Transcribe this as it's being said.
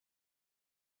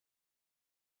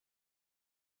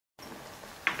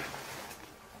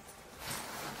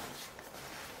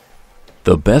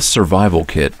The best survival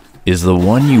kit is the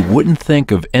one you wouldn't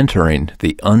think of entering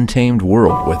the untamed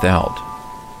world without.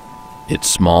 It's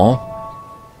small,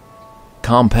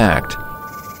 compact,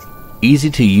 easy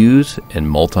to use, and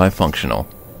multifunctional.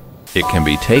 It can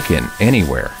be taken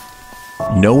anywhere.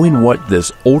 Knowing what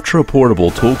this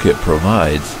ultra-portable toolkit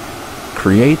provides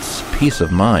creates peace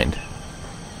of mind.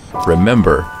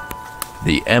 Remember,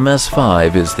 the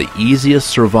MS-5 is the easiest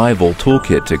survival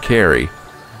toolkit to carry,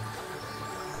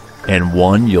 and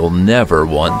one you'll never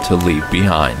want to leave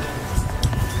behind.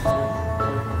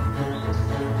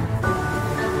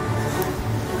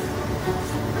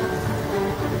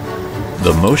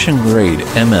 The Motion Grade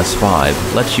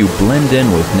MS-5 lets you blend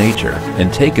in with nature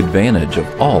and take advantage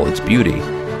of all its beauty.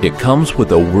 It comes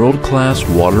with a world-class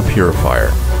water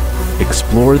purifier.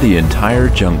 Explore the entire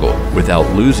jungle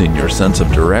without losing your sense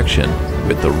of direction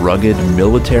with the rugged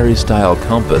military-style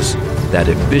compass that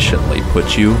efficiently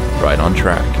puts you right on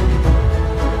track.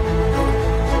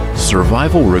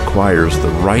 Survival requires the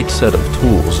right set of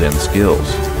tools and skills.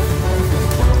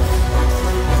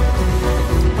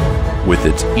 With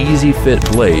its easy fit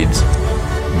blades,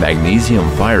 magnesium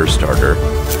fire starter,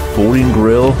 folding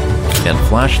grill, and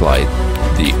flashlight,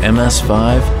 the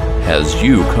MS-5 has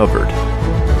you covered.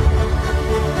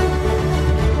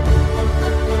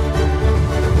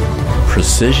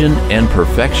 Precision and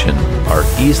perfection are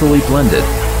easily blended.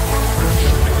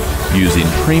 Using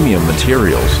premium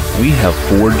materials, we have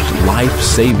forged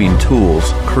life-saving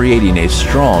tools, creating a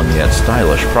strong yet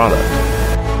stylish product.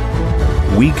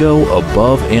 We go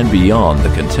above and beyond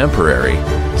the contemporary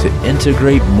to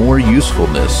integrate more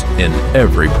usefulness in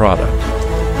every product.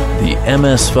 The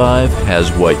MS-5 has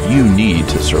what you need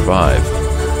to survive: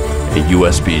 a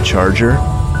USB charger,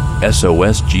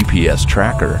 SOS GPS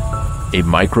tracker, a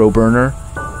micro burner,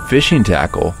 fishing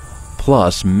tackle,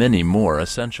 plus many more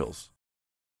essentials.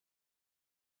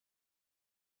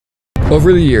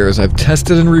 Over the years, I've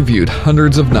tested and reviewed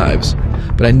hundreds of knives,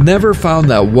 but I never found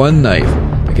that one knife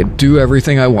that could do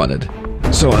everything I wanted.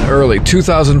 So in early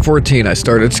 2014, I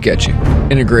started sketching,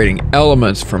 integrating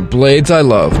elements from blades I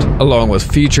loved, along with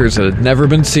features that had never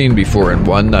been seen before in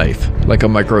one knife, like a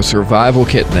micro survival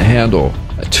kit in the handle,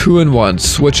 a 2-in-1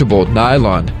 switchable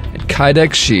nylon and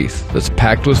Kydex sheath that's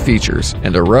packed with features,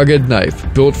 and a rugged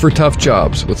knife built for tough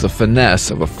jobs with the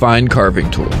finesse of a fine carving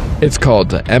tool. It's called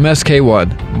the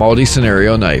MSK1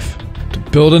 Multi-Scenario Knife. To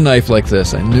build a knife like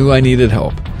this, I knew I needed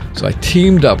help, so I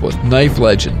teamed up with knife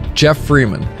legend Jeff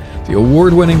Freeman, the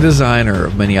award-winning designer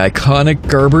of many iconic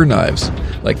Gerber knives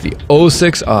like the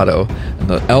 06 Auto and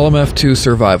the LMF2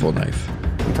 Survival Knife.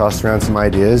 He tossed around some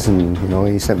ideas, and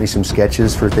he sent me some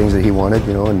sketches for things that he wanted,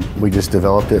 and we just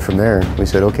developed it from there. We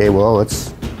said, okay, well,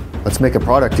 let's make a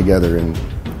product together. And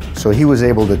so he was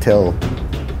able to tell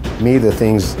me the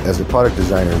things as a product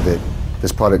designer that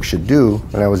this product should do,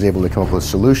 and I was able to come up with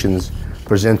solutions,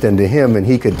 present them to him, and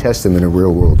he could test them in a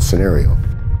real-world scenario.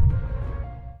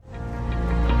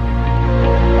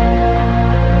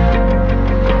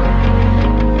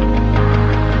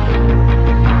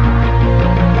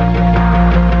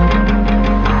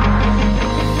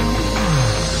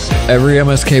 Every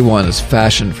MSK1 is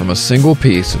fashioned from a single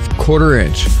piece of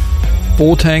 1/4-inch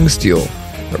full tang steel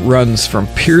that runs from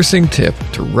piercing tip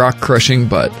to rock-crushing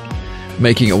butt,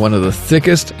 making it one of the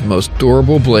thickest and most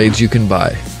durable blades you can buy.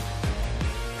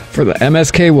 For the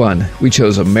MSK1, we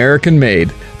chose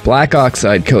American-made, black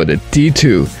oxide-coated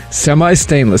D2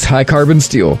 semi-stainless high-carbon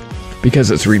steel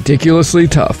because it's ridiculously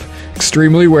tough,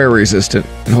 extremely wear-resistant,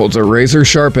 and holds a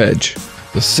razor-sharp edge.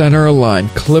 The center-aligned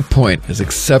clip point is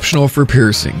exceptional for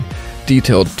piercing,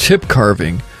 detailed tip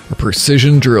carving, or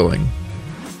precision drilling.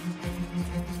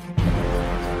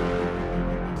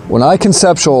 When I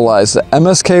conceptualized the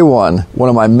MSK1, one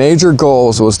of my major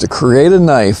goals was to create a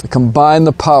knife that combined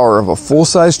the power of a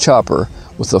full-size chopper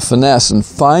with the finesse and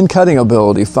fine cutting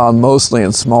ability found mostly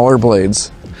in smaller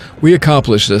blades. We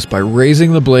accomplished this by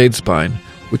raising the blade spine,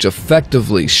 which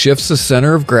effectively shifts the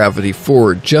center of gravity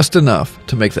forward just enough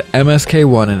to make the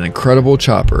MSK1 an incredible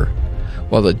chopper,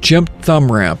 while the jimped thumb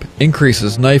ramp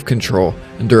increases knife control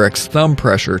and directs thumb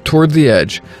pressure toward the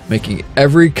edge, making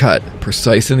every cut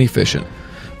precise and efficient.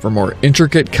 For more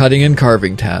intricate cutting and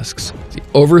carving tasks, the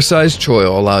oversized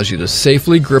choil allows you to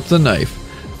safely grip the knife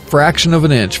a fraction of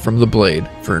an inch from the blade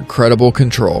for incredible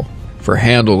control. For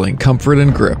handling, comfort,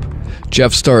 and grip,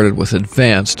 Jeff started with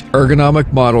advanced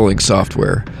ergonomic modeling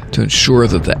software to ensure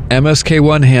that the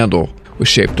MSK1 handle was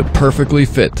shaped to perfectly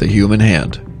fit the human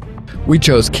hand. We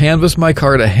chose canvas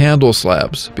micarta handle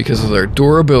slabs because of their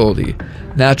durability,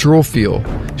 natural feel,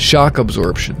 shock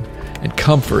absorption, and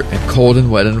comfort in cold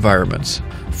and wet environments.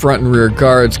 front and rear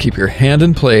guards keep your hand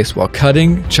in place while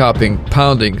cutting, chopping,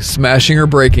 pounding, smashing or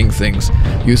breaking things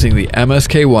using the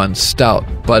MSK1 stout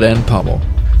butt end pummel.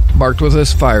 Marked with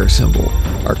this fire symbol,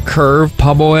 our curved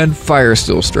pummel end fire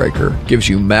steel striker gives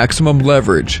you maximum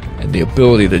leverage and the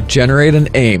ability to generate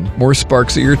and aim more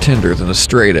sparks at your tinder than a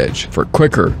straight edge for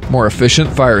quicker, more efficient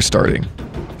fire starting.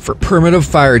 For primitive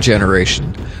fire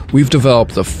generation, we've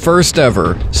developed the first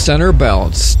ever center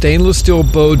balanced stainless steel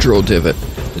bow drill divot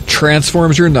that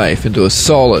transforms your knife into a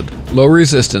solid, low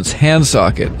resistance hand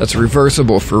socket that's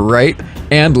reversible for right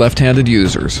and left-handed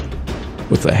users.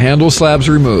 With the handle slabs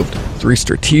removed, 3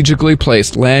 strategically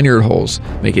placed lanyard holes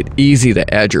make it easy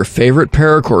to add your favorite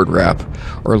paracord wrap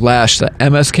or lash the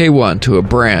MSK1 to a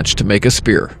branch to make a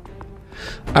spear.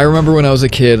 I remember when I was a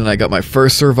kid and I got my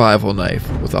first survival knife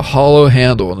with a hollow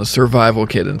handle and a survival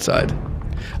kit inside.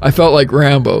 I felt like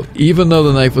Rambo, even though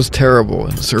the knife was terrible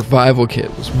and the survival kit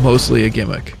was mostly a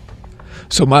gimmick.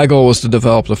 So my goal was to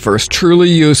develop the first truly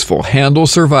useful handle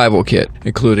survival kit,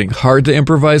 including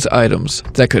hard-to-improvise items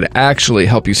that could actually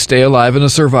help you stay alive in a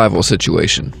survival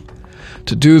situation.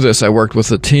 To do this, I worked with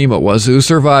the team at Wazoo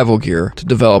Survival Gear to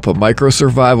develop a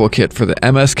micro-survival kit for the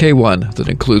MSK1 that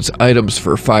includes items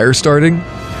for fire starting,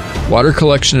 water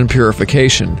collection and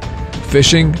purification,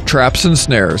 fishing, traps and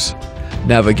snares,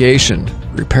 navigation,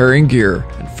 repairing gear,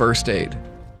 and first aid.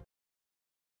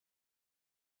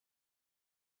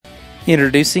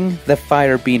 Introducing the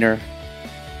Fire Beaner.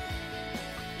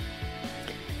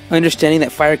 Understanding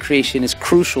that fire creation is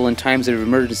crucial in times of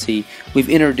emergency, we've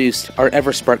introduced our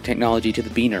EverSpark technology to the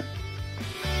Beaner.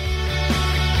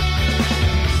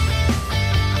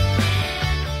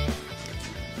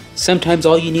 Sometimes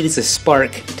all you need is a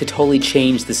spark to totally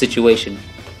change the situation.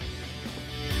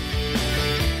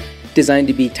 Designed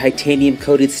to be titanium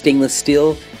coated stainless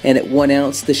steel, and at 1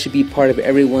 ounce, this should be part of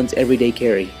everyone's everyday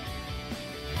carry.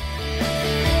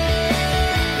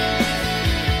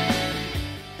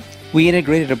 We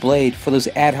integrated a blade for those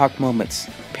ad hoc moments,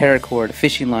 paracord, a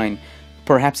fishing line,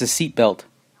 perhaps a seat belt.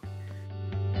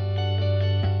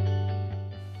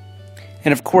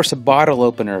 And of course a bottle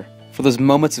opener for those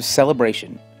moments of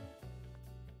celebration.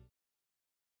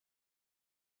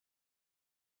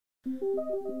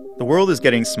 The world is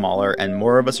getting smaller and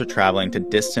more of us are traveling to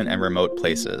distant and remote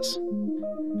places.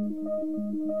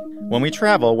 When we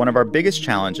travel, one of our biggest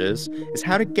challenges is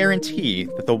how to guarantee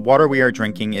that the water we are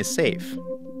drinking is safe.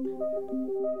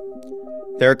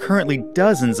 There are currently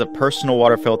dozens of personal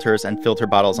water filters and filter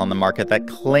bottles on the market that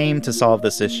claim to solve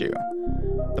this issue.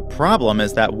 The problem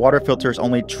is that water filters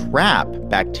only trap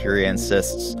bacteria and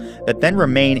cysts that then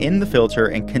remain in the filter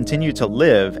and continue to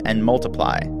live and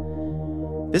multiply.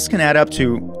 This can add up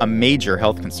to a major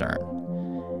health concern.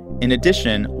 In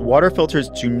addition, water filters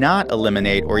do not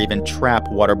eliminate or even trap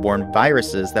waterborne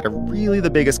viruses that are really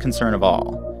the biggest concern of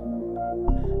all.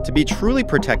 To be truly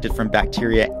protected from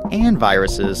bacteria and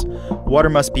viruses, water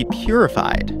must be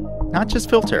purified, not just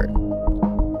filtered.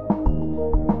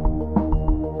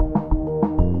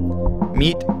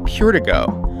 Meet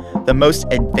Pure2Go, the most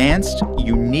advanced,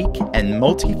 unique, and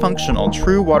multifunctional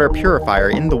true water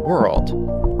purifier in the world.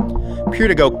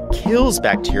 Pure2Go kills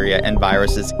bacteria and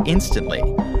viruses instantly,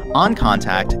 on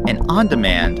contact and on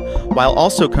demand, while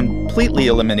also completely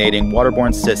eliminating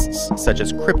waterborne cysts such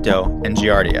as crypto and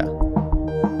giardia.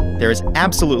 There is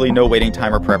absolutely no waiting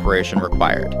time or preparation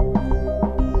required.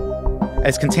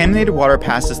 As contaminated water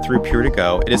passes through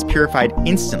Pure2Go, it is purified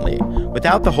instantly,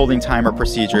 without the holding time or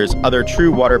procedures other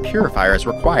true water purifiers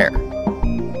require.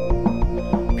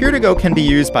 Pure2Go can be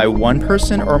used by one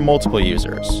person or multiple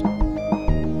users.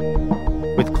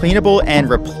 With cleanable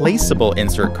and replaceable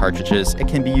insert cartridges, it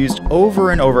can be used over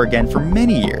and over again for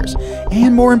many years,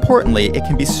 and more importantly, it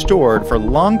can be stored for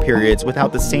long periods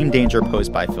without the same danger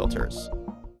posed by filters.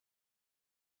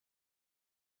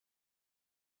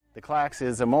 The Clax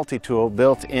is a multi-tool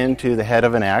built into the head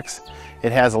of an axe.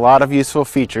 It has a lot of useful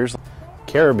features.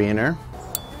 Carabiner,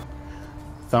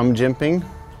 thumb jimping,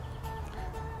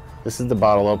 this is the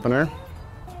bottle opener,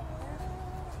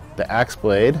 the axe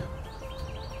blade,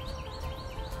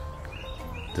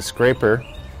 the scraper,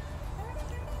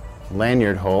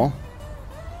 lanyard hole,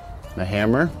 the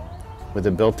hammer with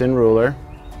a built-in ruler,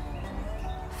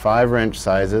 5 wrench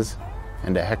sizes,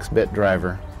 and a hex bit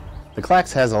driver. The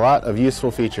Clax has a lot of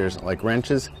useful features like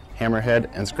wrenches, hammerhead,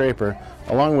 and scraper,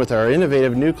 along with our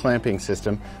innovative new clamping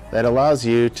system that allows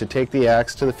you to take the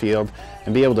axe to the field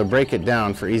and be able to break it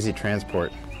down for easy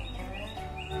transport.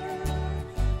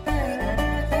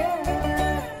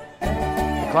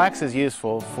 The Clax is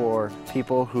useful for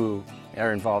people who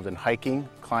are involved in hiking,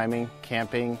 climbing,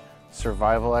 camping,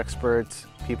 survival experts,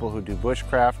 people who do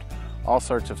bushcraft, all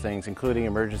sorts of things, including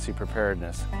emergency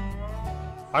preparedness.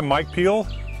 I'm Mike Peel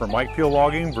from Mike Peel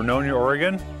Logging, Vernonia,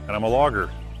 Oregon, and I'm a logger.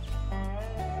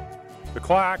 The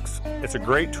Clax, it's a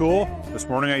great tool. This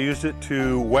morning I used it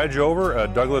to wedge over a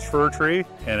Douglas fir tree,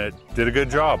 and it did a good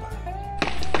job.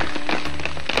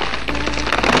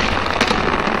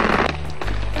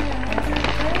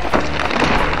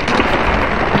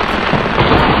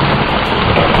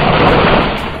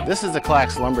 This is the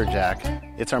Clax Lumberjack.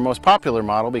 It's our most popular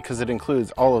model because it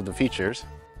includes all of the features.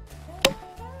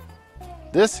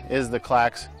 This is the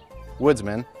Clax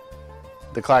Woodsman.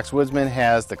 The Clax Woodsman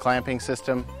has the clamping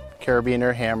system,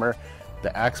 carabiner, hammer,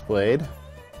 the axe blade,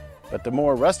 but the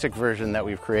more rustic version that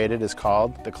we've created is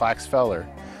called the Clax Feller.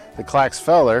 The Clax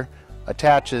Feller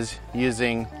attaches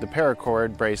using the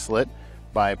paracord bracelet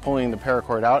by pulling the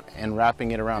paracord out and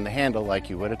wrapping it around the handle like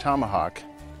you would a tomahawk.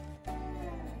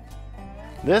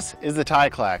 This is the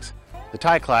Ti-Clax. The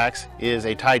Ti-Clax is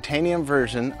a titanium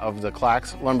version of the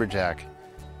Clax Lumberjack.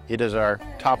 It is our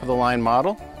top-of-the-line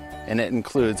model, and it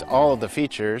includes all of the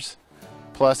features,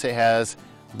 plus it has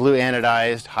blue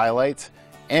anodized highlights,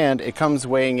 and it comes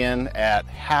weighing in at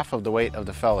half of the weight of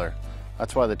the Feller.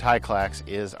 That's why the Ti-Clax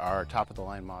is our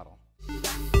top-of-the-line model.